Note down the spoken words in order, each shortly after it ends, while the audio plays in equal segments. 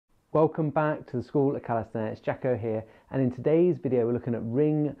Welcome back to the School of Calisthenics. Jacko here, and in today's video we're looking at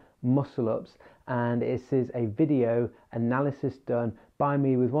ring muscle ups, and this is a video analysis done by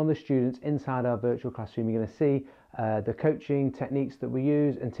me with one of the students inside our virtual classroom. You're going to see the coaching techniques that we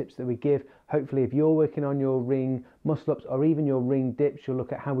use and tips that we give. Hopefully if you're working on your ring muscle ups or even your ring dips, you'll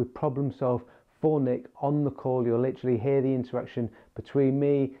look at how we problem solve for Nick on the call. You'll literally hear the interaction between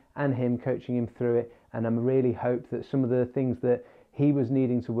me and him, coaching him through it, and I really hope that some of the things that he was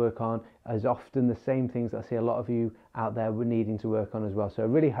needing to work on is often the same things that I see a lot of you out there were needing to work on as well. So I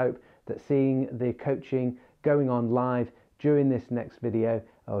really hope that seeing the coaching going on live during this next video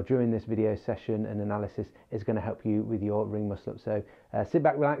or during this video session and analysis is going to help you with your ring muscle up. So sit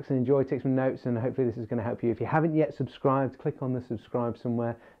back, relax and enjoy, take some notes, and hopefully this is going to help you. If you haven't yet subscribed, click on the subscribe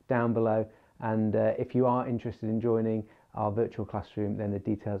somewhere down below, and if you are interested in joining our virtual classroom, then the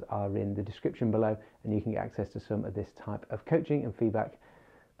details are in the description below and you can get access to some of this type of coaching and feedback.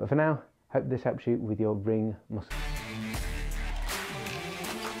 But for now, hope this helps you with your ring muscle.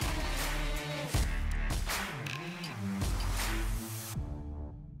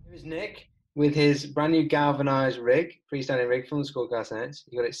 Here's Nick with his brand new galvanized rig, freestanding rig from the School of Calisthenics.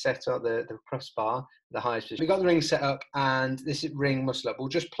 You got it set up, the crossbar, the highest position. We got the ring set up, and this is ring muscle up. We'll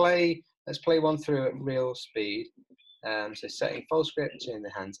just let's play one through at real speed. So setting false grip, turning the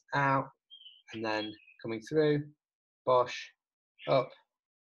hands out, and then coming through, bosh, up,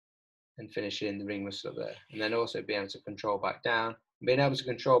 and finishing the ring muscle up there. And then also being able to control back down. Being able to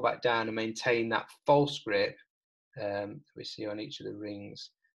control back down and maintain that false grip we see on each of the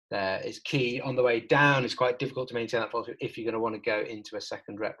rings there is key. On the way down, it's quite difficult to maintain that false grip if you're going to want to go into a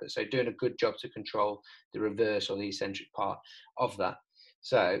second rep. So doing a good job to control the reverse or the eccentric part of that.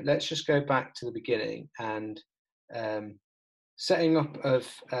 So let's just go back to the beginning and setting up a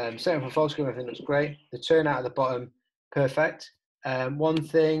false grip. I think looks great. The turnout at the bottom, perfect. One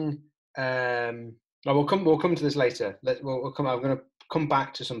thing, we'll come to this later. I'm going to come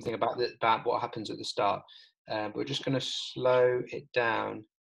back to something about what happens at the start. We're just going to slow it down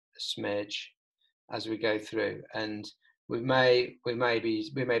a smidge as we go through, and we may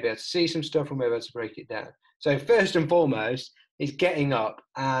be able to see some stuff, and we may be able to break it down. So first and foremost is getting up,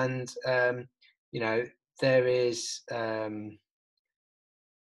 and there is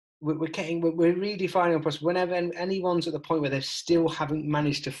we're redefining our process. Whenever anyone's at the point where they still haven't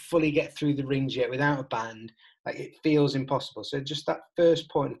managed to fully get through the rings yet without a band, like, it feels impossible. So just that first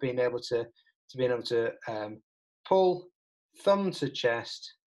point of being able to pull thumb to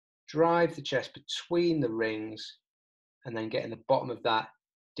chest, drive the chest between the rings, and then getting the bottom of that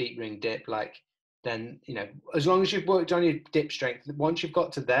deep ring dip. Then, as long as you've worked on your dip strength, once you've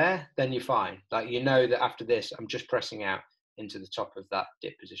got to there, then you're fine. That after this, I'm just pressing out into the top of that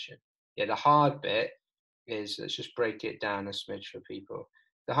dip position. Yeah, the hard bit is, let's just break it down a smidge for people.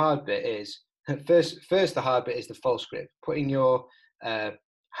 The hard bit is, first the hard bit is the false grip, putting your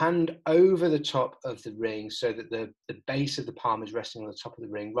hand over the top of the ring so that the base of the palm is resting on the top of the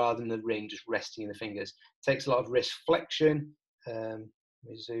ring rather than the ring just resting in the fingers. It takes a lot of wrist flexion. Let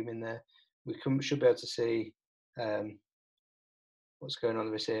me zoom in there. We should be able to see what's going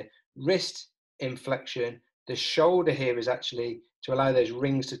on with here. Wrist inflection. The shoulder here is actually to allow those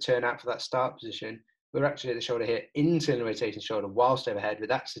rings to turn out for that start position. We're actually at the shoulder here, internally rotating shoulder whilst overhead, but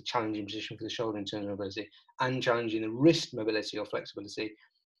that's a challenging position for the shoulder in terms of mobility, and challenging the wrist mobility or flexibility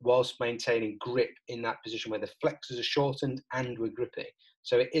whilst maintaining grip in that position where the flexors are shortened and we're gripping.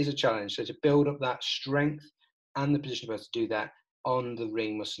 So it is a challenge. So to build up that strength and the position to be able to do that on the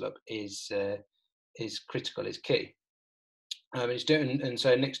ring muscle up is critical, is key. And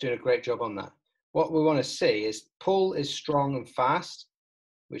so Nick's doing a great job on that. What we want to see is pull is strong and fast,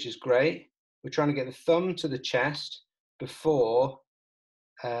 which is great. We're trying to get the thumb to the chest before,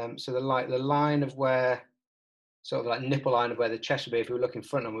 so the line of where, sort of like nipple line of where the chest would be if we were looking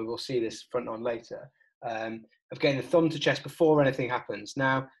front on. We will see this front on later. Of getting the thumb to chest before anything happens.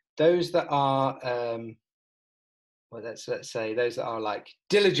 Now, those that are, let's say those that are like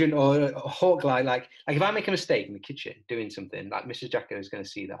diligent or hawk-like, like if I make a mistake in the kitchen doing something, like Mrs. Jacko is going to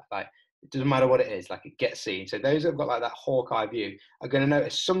see that. Like, it doesn't matter what it is, like, it gets seen. So those that have got like that hawk eye view are going to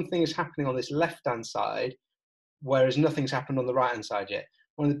notice something is happening on this left-hand side, whereas nothing's happened on the right-hand side yet.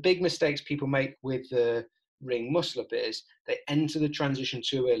 One of the big mistakes people make with the ring muscle up is they enter the transition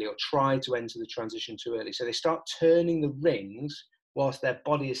too early, or try to enter the transition too early. So they start turning the rings whilst their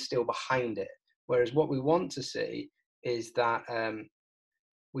body is still behind it. Whereas what we want to see is that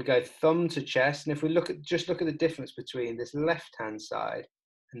we go thumb to chest, and if we just look at the difference between this left-hand side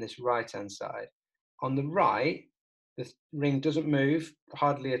and this right-hand side. On the right, the ring doesn't move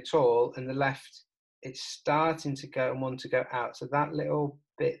hardly at all, and the left it's starting to go and want to go out. So that little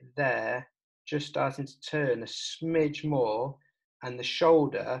bit there, just starting to turn a smidge more, and the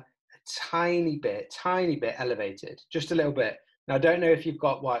shoulder a tiny bit elevated, just a little bit. Now I don't know if you've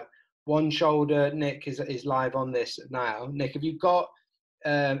got like one shoulder. Nick is live on this now. Nick, have you got?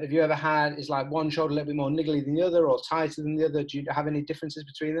 Have you ever had, is like one shoulder a little bit more niggly than the other, or tighter than the other? Do you have any differences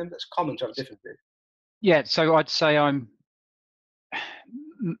between them? That's common to have differences. Yeah, so I'd say I'm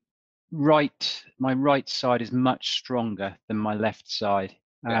right. My right side is much stronger than my left side,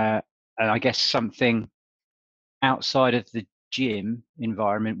 and I guess something outside of the gym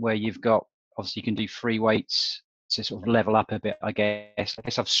environment where you've got, obviously you can do free weights to sort of level up a bit. I guess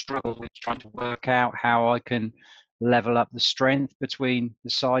I've struggled with trying to work out how I can level up the strength between the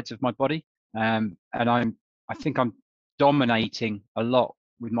sides of my body, and I think I'm dominating a lot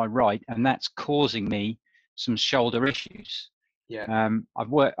with my right, and that's causing me some shoulder issues. I've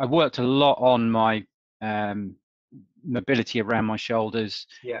worked a lot on my mobility around my shoulders,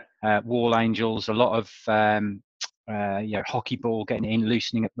 wall angels, a lot of hockey ball, getting in,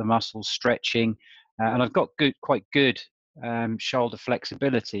 loosening up the muscles, stretching, and I've got quite good shoulder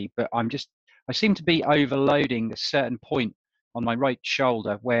flexibility, but I seem to be overloading a certain point on my right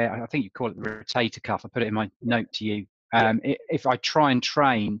shoulder where I think you call it the rotator cuff. I put it in my note to you. If I try and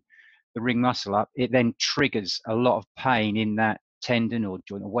train the ring muscle up, it then triggers a lot of pain in that tendon or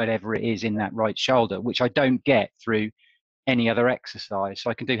joint or whatever it is in that right shoulder, which I don't get through any other exercise. So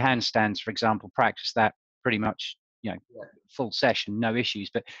I can do handstands, for example, practice that pretty much, full session, no issues.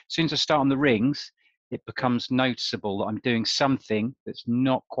 But as soon as I start on the rings, it becomes noticeable that I'm doing something that's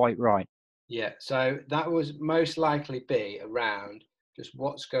not quite right. Yeah, so that was most likely be around just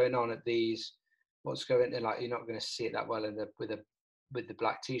what's going on at these, what's going on, like you're not going to see it that well with the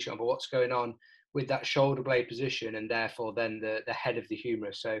black t-shirt, but what's going on with that shoulder blade position, and therefore then the head of the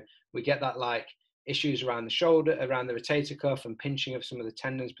humerus. So we get that like issues around the shoulder, around the rotator cuff, and pinching of some of the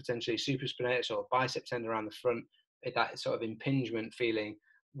tendons, potentially supraspinatus or bicep tendon around the front, that sort of impingement feeling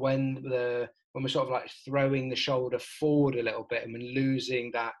when we're sort of like throwing the shoulder forward a little bit and we're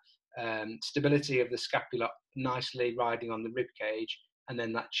losing that stability of the scapula nicely riding on the rib cage, and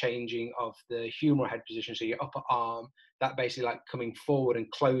then that changing of the humeral head position, so your upper arm, that basically like coming forward and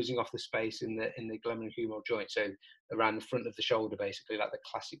closing off the space in the glenohumeral joint, so around the front of the shoulder, basically like the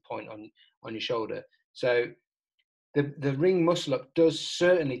classic point on your shoulder. So the ring muscle up does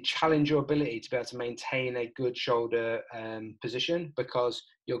certainly challenge your ability to be able to maintain a good shoulder position, because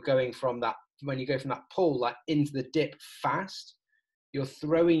you're going from that, when you go from that pull like into the dip fast, you're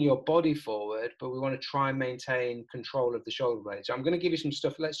throwing your body forward, but we want to try and maintain control of the shoulder blade. So I'm going to give you some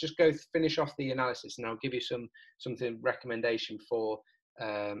stuff. Let's just go finish off the analysis, and I'll give you something recommendation for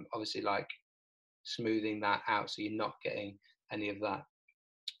obviously like smoothing that out so you're not getting any of that.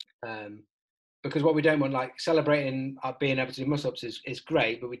 Because what we don't want, like celebrating being able to do muscle-ups is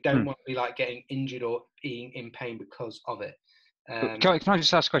great, but we don't want to be like getting injured or being in pain because of it. Can I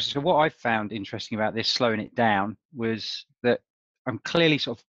just ask a question? So what I found interesting about this, slowing it down, was that I'm clearly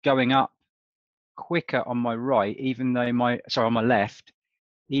sort of going up quicker on my right, on my left,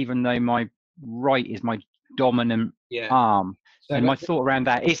 even though my right is my dominant arm. So and my thought around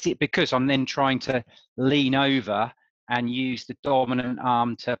that, is it because I'm then trying to lean over and use the dominant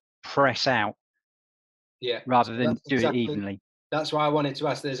arm to press out rather than do it evenly? That's why I wanted to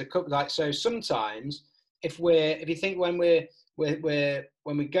ask. There's a couple, like, so sometimes if you think when we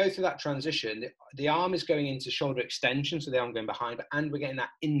go through that transition, the arm is going into shoulder extension, so the arm going behind, and we're getting that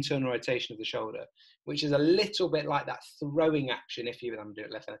internal rotation of the shoulder, which is a little bit like that throwing action. I'm doing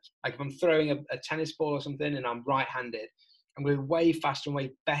it left hand, like if I'm throwing a tennis ball or something and I'm right-handed, and we're way faster and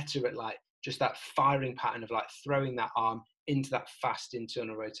way better at like just that firing pattern of like throwing that arm into that fast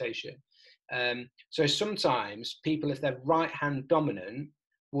internal rotation. So sometimes people, if they're right hand dominant,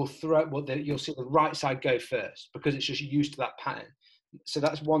 will throw, you'll see the right side go first because it's just used to that pattern. So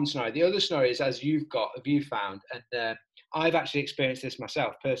that's one scenario. The other scenario is, as you've found, and I've actually experienced this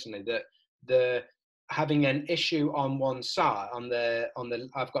myself personally, that the having an issue on one side,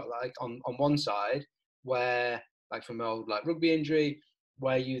 I've got like on one side where, like from my old like rugby injury,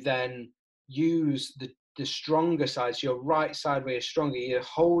 where you then use the stronger side, so your right side where you're stronger, you're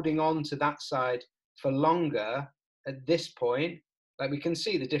holding on to that side for longer. At this point, like we can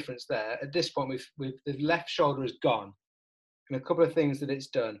see the difference there. At this point, we've the left shoulder is gone, and a couple of things that it's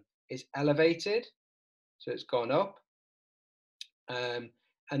done: it's elevated, so it's gone up, and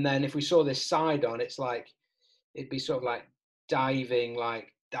then if we saw this side on, it's like it'd be sort of like diving,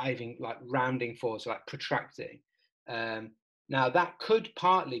 like rounding forward, so like protracting. Now that could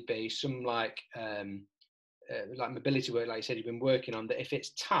partly be some like mobility work, like you said, you've been working on, that if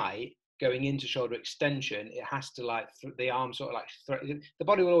it's tight, going into shoulder extension, it has to like the arm sort of like the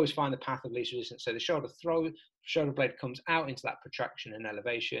body will always find the path of least resistance. So the shoulder blade comes out into that protraction and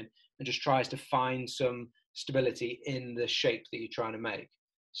elevation and just tries to find some stability in the shape that you're trying to make.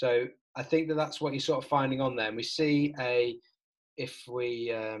 So I think that that's what you're sort of finding on there. And we see if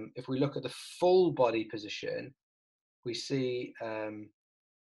we look at the full body position, we see a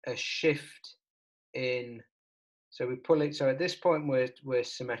shift in. So we pull it. So at this point we're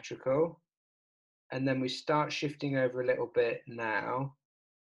symmetrical, and then we start shifting over a little bit now.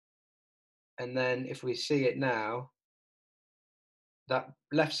 And then if we see it now, that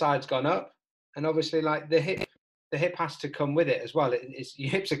left side's gone up, and obviously like the hip has to come with it as well.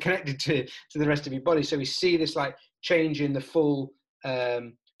 Your hips are connected to the rest of your body. So we see this like change in the full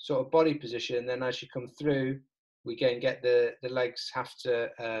sort of body position. And then as you come through, we again get the legs have to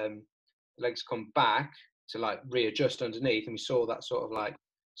legs come back to like readjust underneath, and we saw that sort of like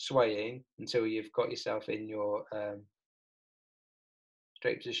swaying until you've got yourself in your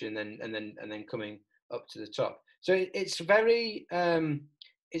straight position, and then coming up to the top. So it's very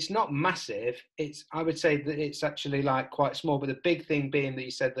it's not massive. I would say that it's actually like quite small, but the big thing being that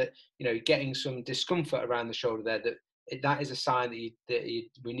you said that, you know, getting some discomfort around the shoulder there, that is a sign that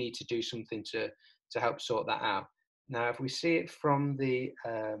we need to do something to help sort that out. Now, if we see it from the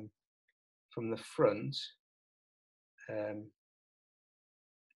front,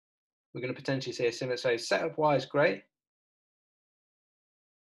 we're going to potentially see a similar. So setup wise, great.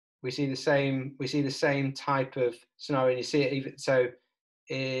 We see the same type of scenario, and you see it even. So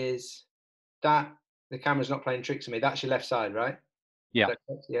is that the camera's not playing tricks on me? That's your left side, right? Yeah.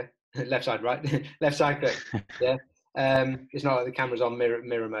 Yeah. Left side, right? Left side, correct. Yeah. It's not like the camera's on mirror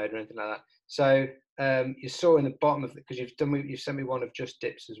mode or anything like that. So you saw in the bottom of it, because you've sent me one of just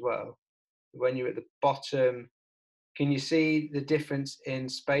dips as well. When you're at the bottom, can you see the difference in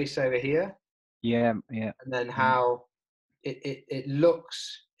space over here? Yeah, yeah. And then how it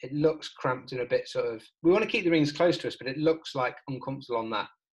looks cramped and a bit sort of. We want to keep the rings close to us, but it looks like uncomfortable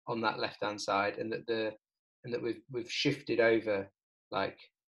on that left hand side, and that we've shifted over like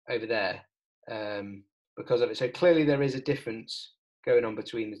over there because of it. So clearly there is a difference going on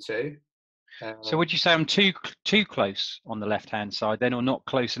between the two. So would you say I'm too close on the left hand side then, or not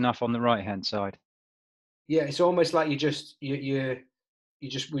close enough on the right hand side? Yeah, it's almost like we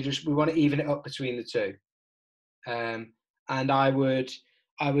want to even it up between the two. And I would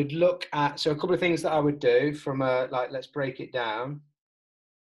look at, so a couple of things that I would do from let's break it down,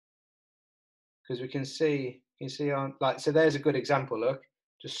 because we can see on so there's a good example. Look,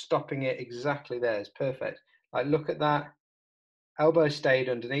 just stopping it exactly there is perfect. Like, look at that, elbow stayed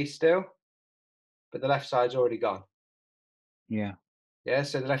underneath still, but the left side's already gone. Yeah. Yeah,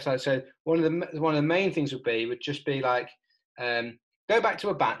 so the left side. So one of the main things would just be like, go back to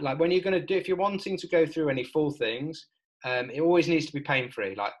a bat. Like when you're going to do, if you're wanting to go through any full things, it always needs to be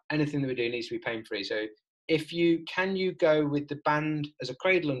pain-free. Like anything that we do needs to be pain-free. So if you go with the band as a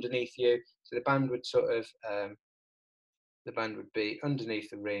cradle underneath you. So the band would be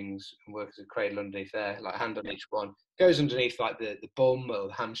underneath the rings and work as a cradle underneath there, like hand on each one. Goes underneath like the bum or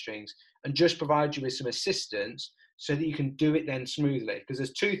the hamstrings, and just provide you with some assistance so that you can do it then smoothly. Because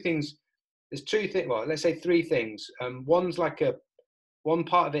there's two things. Well, let's say three things. One's like one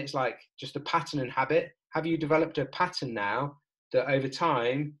part of it is like just a pattern and habit. Have you developed a pattern now that over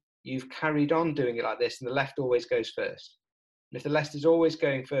time you've carried on doing it like this, and the left always goes first? And if the left is always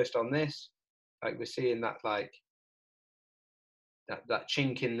going first on this, like we're seeing that like that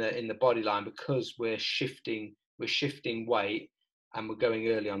chink in the body line, because we're shifting weight and we're going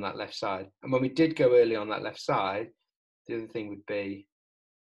early on that left side. And when we did go early on that left side, the other thing would be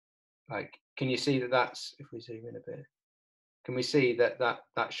like, can you see that's, if we zoom in a bit, can we see that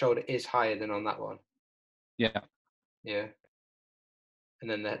shoulder is higher than on that one? Yeah. Yeah.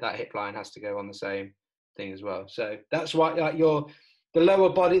 And then that hip line has to go on the same thing as well. So that's why like the lower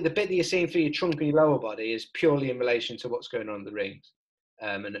body, the bit that you're seeing through your trunk and your lower body is purely in relation to what's going on in the rings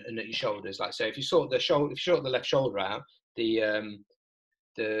and at your shoulders. Like, so if you sort the left shoulder out, the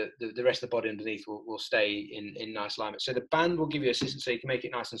rest of the body underneath will stay in nice alignment. So the band will give you assistance so you can make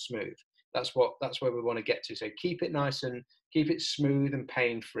it nice and smooth. That's where we want to get to. So keep it smooth and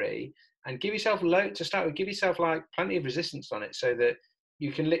pain-free, and give yourself give yourself like plenty of resistance on it, so that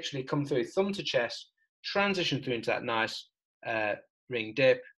you can literally come through thumb to chest, transition through into that nice ring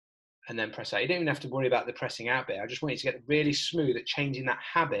dip, and then press out. You don't even have to worry about the pressing out bit. I just want you to get really smooth at changing that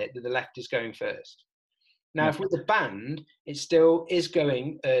habit that the left is going first. Now, if with the band, it still is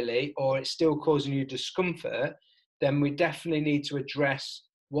going early, or it's still causing you discomfort, then we definitely need to address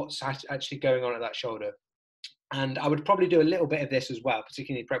what's actually going on at that shoulder. And I would probably do a little bit of this as well,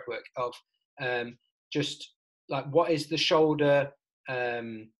 particularly prep work, of just like, what is the shoulder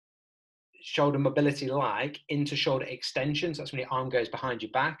shoulder mobility like into shoulder extensions? That's when your arm goes behind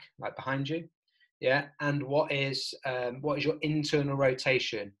your back, like behind you. Yeah. And what is your internal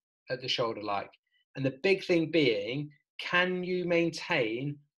rotation at the shoulder like? And the big thing being, can you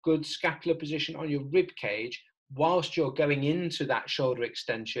maintain good scapular position on your rib cage whilst you're going into that shoulder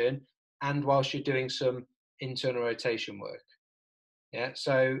extension and whilst you're doing some internal rotation work? Yeah.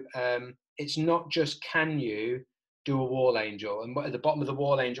 So it's not just, can you do a wall angel, and at the bottom of the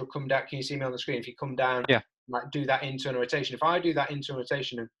wall angel, come down. Can you see me on the screen? If you come down, Yeah. like, do that internal rotation. If I do that internal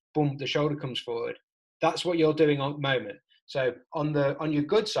rotation and boom, the shoulder comes forward, that's what you're doing at the moment. So on your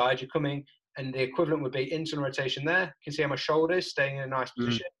good side, you're coming, and the equivalent would be internal rotation there. You can see how my shoulders staying in a nice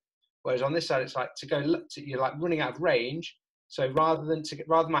position. Whereas on this side, it's like you're like running out of range. So rather than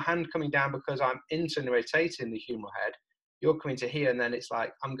my hand coming down because I'm internally rotating the humeral head, you're coming to here, and then it's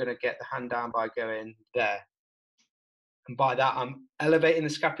like, I'm going to get the hand down by going there. And by that, I'm elevating the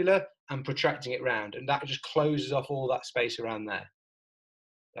scapula and protracting it round. And that just closes off all that space around there.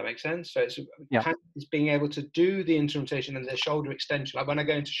 That makes sense? So it's being able to do the internal rotation and the shoulder extension. Like when I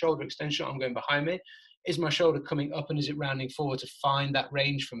go into shoulder extension, I'm going behind me. Is my shoulder coming up and is it rounding forward to find that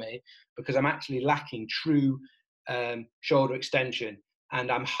range for me? Because I'm actually lacking true shoulder extension.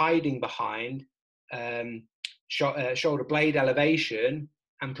 And I'm hiding behind shoulder blade elevation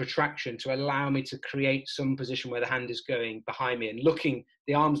and protraction to allow me to create some position where the hand is going behind me and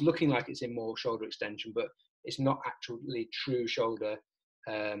the arm's looking like it's in more shoulder extension, but it's not actually true shoulder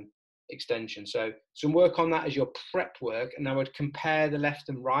extension. So some work on that as your prep work, and I would compare the left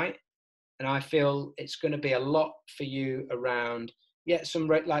and right. And I feel it's going to be a lot for you around, some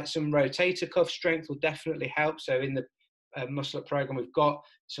rotator cuff strength will definitely help. So in the muscle up program, we've got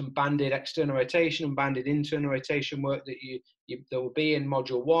some banded external rotation and banded internal rotation work that there will be in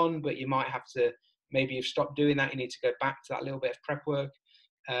module 1, but you might have to, maybe you've stopped doing that, you need to go back to that little bit of prep work.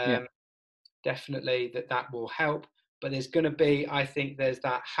 Definitely that will help. But there's going to be, I think there's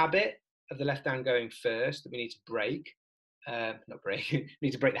that habit of the left hand going first that we need to break. We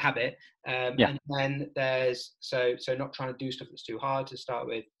need to break the habit. And then there's, so not trying to do stuff that's too hard to start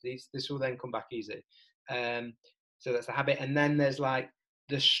with. This will then come back easy. So that's the habit. And then there's like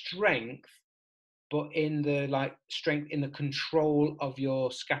the strength, but in the like strength in the control of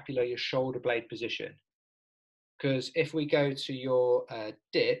your scapula, your shoulder blade position. Because if we go to your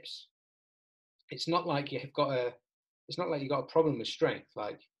dips, it's not like you've got a problem with strength.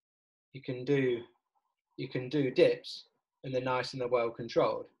 Like you can do dips and they're nice and they're well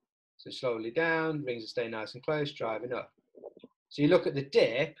controlled. So slowly down, rings are staying nice and close, driving up. So you look at the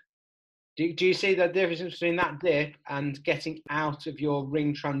dip. Do you see the difference between that dip and getting out of your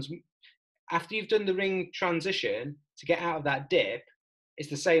ring after you've done the ring transition, to get out of that dip, it's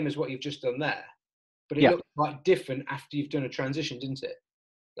the same as what you've just done there. But it looks quite different after you've done a transition, didn't it?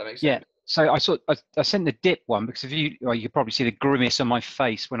 That makes sense? Yeah. So I sent the dip one because you could probably see the grimace on my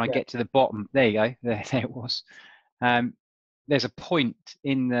face when I get to the bottom. There you go. There it was. There's a point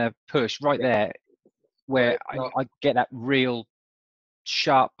in the push right there where I get that real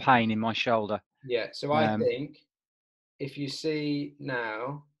sharp pain in my shoulder. Yeah. So I think if you see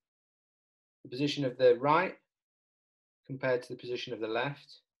now the position of the right compared to the position of the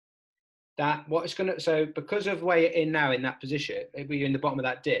left, so because of where you're in now in that position, if you're in the bottom of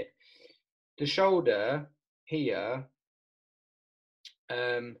that dip, the shoulder here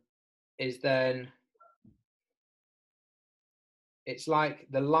is then, it's like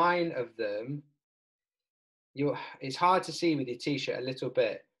the line of them, it's hard to see with your t-shirt a little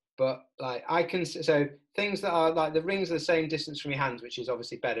bit, but like so things that are like the rings are the same distance from your hands, which is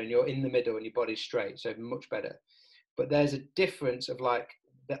obviously better, and you're in the middle and your body's straight, so much better. But there's a difference of like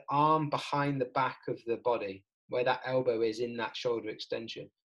the arm behind the back of the body, where that elbow is in that shoulder extension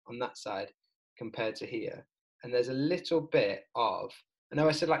on that side compared to here. And there's a little bit of, I know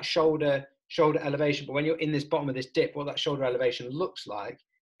I said like shoulder elevation, but when you're in this bottom of this dip, what that shoulder elevation looks like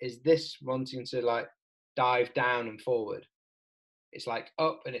is this wanting to like dive down and forward. It's like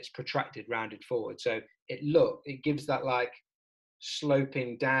up and it's protracted, rounded forward. So it gives that like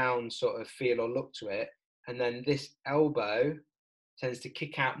sloping down sort of feel or look to it. And then this elbow tends to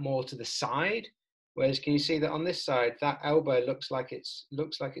kick out more to the side. Whereas can you see that on this side, that elbow looks like it's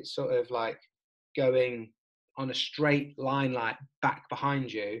sort of like going on a straight line, like back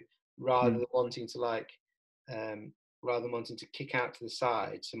behind you, rather than wanting to kick out to the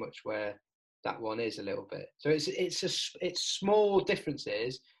side so much where that one is a little bit. So it's small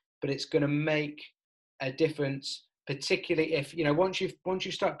differences, but it's going to make a difference particularly if, you know, once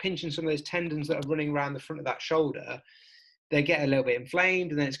you start pinching some of those tendons that are running around the front of that shoulder, they get a little bit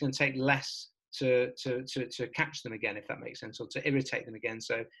inflamed, and then it's going to take less to catch them again, if that makes sense, or to irritate them again.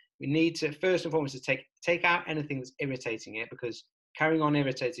 So we need to, first and foremost, to take out anything that's irritating it, because carrying on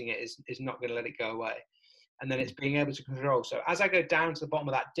irritating it is not going to let it go away. And then it's being able to control. So as I go down to the bottom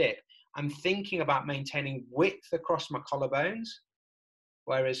of that dip, I'm thinking about maintaining width across my collarbones.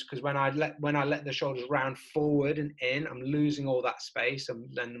 Whereas, because when I let the shoulders round forward and in, I'm losing all that space, and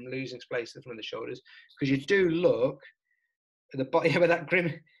then I'm losing space at the front of the shoulders. Because you do look at the bottom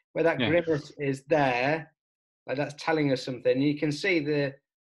where that grimace is there, like that's telling us something. You can see the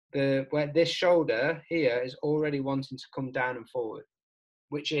where this shoulder here is already wanting to come down and forward,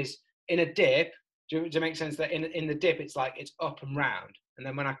 which is in a dip. Does it make sense that in the dip it's like it's up and round, and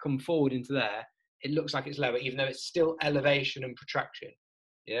then when I come forward into there, it looks like it's lower, even though it's still elevation and protraction.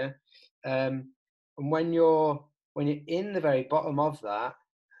 Yeah. And when you're in the very bottom of that,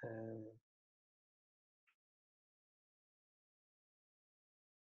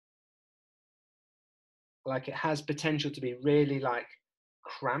 like it has potential to be really like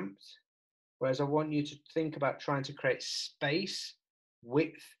cramped, whereas I want you to think about trying to create space,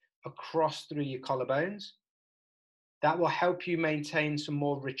 width across through your collarbones. That will help you maintain some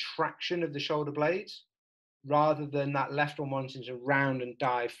more retraction of the shoulder blades, rather than that left one wanting to round and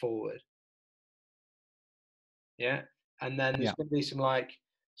dive forward. Yeah. And then there's going to be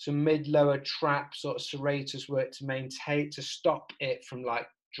some mid-lower trap sort of serratus work to maintain, to stop it from like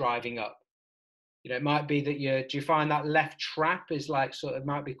driving up. You know, it might be that do you find that left trap is like sort of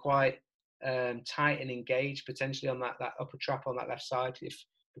might be quite tight and engaged potentially on that upper trap on that left side,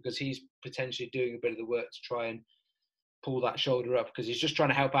 because he's potentially doing a bit of the work to try and pull that shoulder up, because he's just trying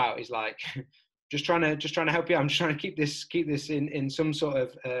to help out. He's like just trying to help you. I'm just trying to keep this in some sort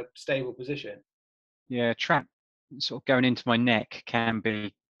of stable position. Yeah, trap sort of going into my neck can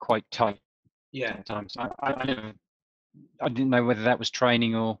be quite tight. Yeah. Sometimes I didn't know whether that was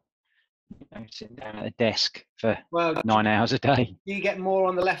training or sitting down at a desk for 9 hours a day. Do you get more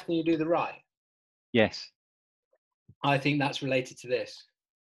on the left than you do the right? Yes. I think that's related to this.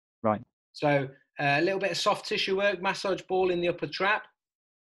 Right. So a little bit of soft tissue work, massage ball in the upper trap.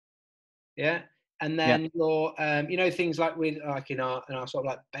 Yeah. And then your, you know, things like with like in our sort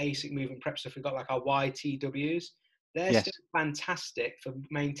of like basic movement prep stuff, we've got like our YTWs. They're still fantastic for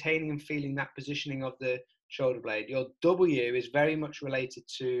maintaining and feeling that positioning of the shoulder blade. Your W is very much related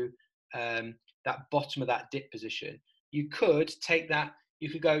to that bottom of that dip position. You could take that. You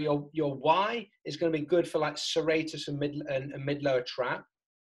could go your Y is going to be good for like serratus and mid-lower trap.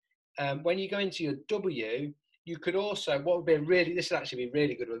 When you go into your W, you could also, this would actually be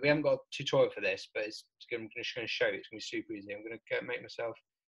really good. We haven't got a tutorial for this, but I'm just going to show you. It's going to be super easy. I'm going to make myself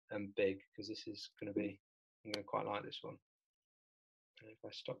big, because this is going to be, I'm going to quite like this one. And if I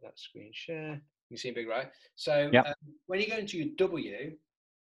stop that screen share, you can see big, right? So when you go into your W,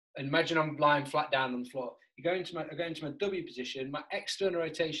 and imagine I'm lying flat down on the floor. I go into my W position. My external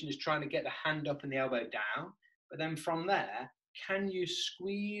rotation is trying to get the hand up and the elbow down. But then from there, can you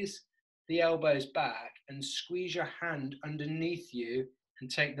squeeze the elbows back and squeeze your hand underneath you and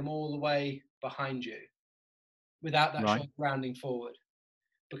take them all the way behind you without that shoulder rounding forward?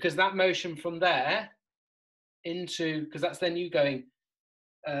 Because that motion from there because that's then you going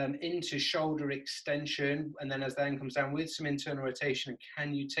into shoulder extension, and then as the hand comes down with some internal rotation,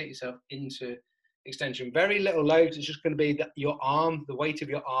 can you take yourself into extension? Very little load. It's just going to be your arm, the weight of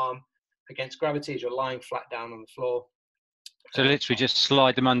your arm against gravity as you're lying flat down on the floor. So literally just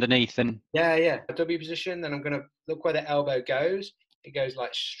slide them underneath and... Yeah. W position, then I'm going to look where the elbow goes. It goes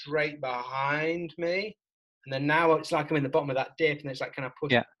like straight behind me. And then now it's like I'm in the bottom of that dip, and it's like, can I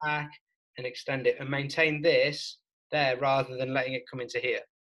push it back and extend it and maintain this there rather than letting it come into here?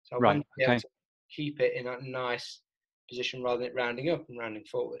 So I want to be able to keep it in a nice position rather than it rounding up and rounding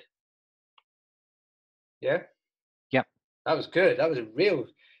forward. Yeah? Yep. That was good. That was a real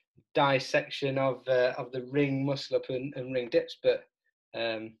dissection of the ring muscle up and ring dips, but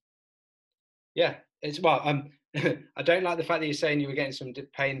it's I don't like the fact that you're saying you were getting some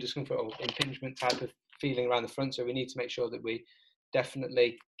pain, discomfort, or impingement type of feeling around the front, so we need to make sure that we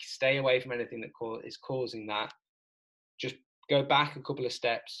definitely stay away from anything that is causing that. Just go back a couple of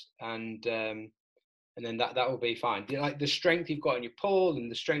steps, and then that will be fine. Like the strength you've got in your pull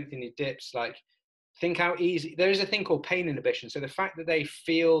and the strength in your dips, like think how easy. There is a thing called pain inhibition. So the fact that they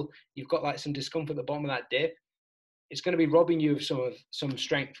feel you've got like some discomfort at the bottom of that dip, it's going to be robbing you of some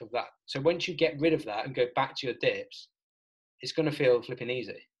strength of that. So once you get rid of that and go back to your dips, it's going to feel flipping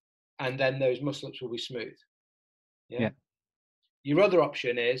easy, and then those muscle ups will be smooth. Yeah. Your other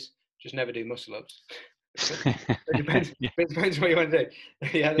option is just never do muscle ups. It depends, Yeah. it depends what you want to do.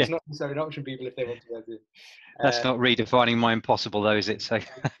 Yeah, that's Yeah. not necessarily an option, people, if they want to go to. That's not redefining my impossible, though, is it? So.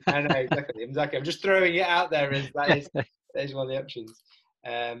 I know, exactly. I'm just throwing it out there as that is one of the options.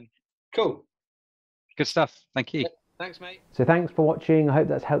 Cool. Good stuff. Thank you. Thanks, mate. So thanks for watching. I hope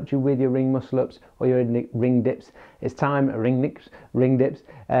that's helped you with your ring muscle ups or your ring dips. It's time, ring dips.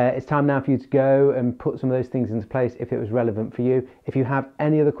 It's time now for you to go and put some of those things into place if it was relevant for you. If you have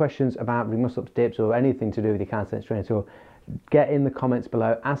any other questions about ring muscle ups, dips, or anything to do with your calisthenics training tool, get in the comments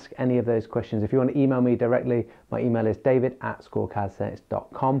below. Ask any of those questions. If you want to email me directly, my email is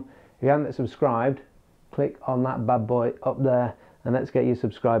david@schoolcalisthenics.com. If you haven't subscribed, click on that bad boy up there and let's get you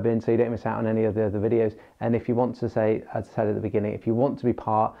subscribing so you don't miss out on any of the other videos. And if you want to say, as I said at the beginning, if you want to be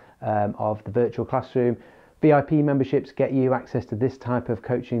part of the virtual classroom, V.I.P memberships get you access to this type of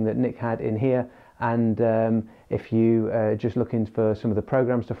coaching that Nick had in here. And if you are just looking for some of the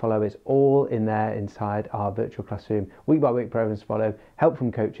programs to follow, it's all in there inside our virtual classroom. Week by week programs to follow, help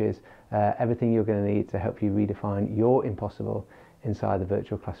from coaches, everything you're going to need to help you redefine your impossible inside the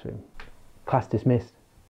virtual classroom. Class dismissed.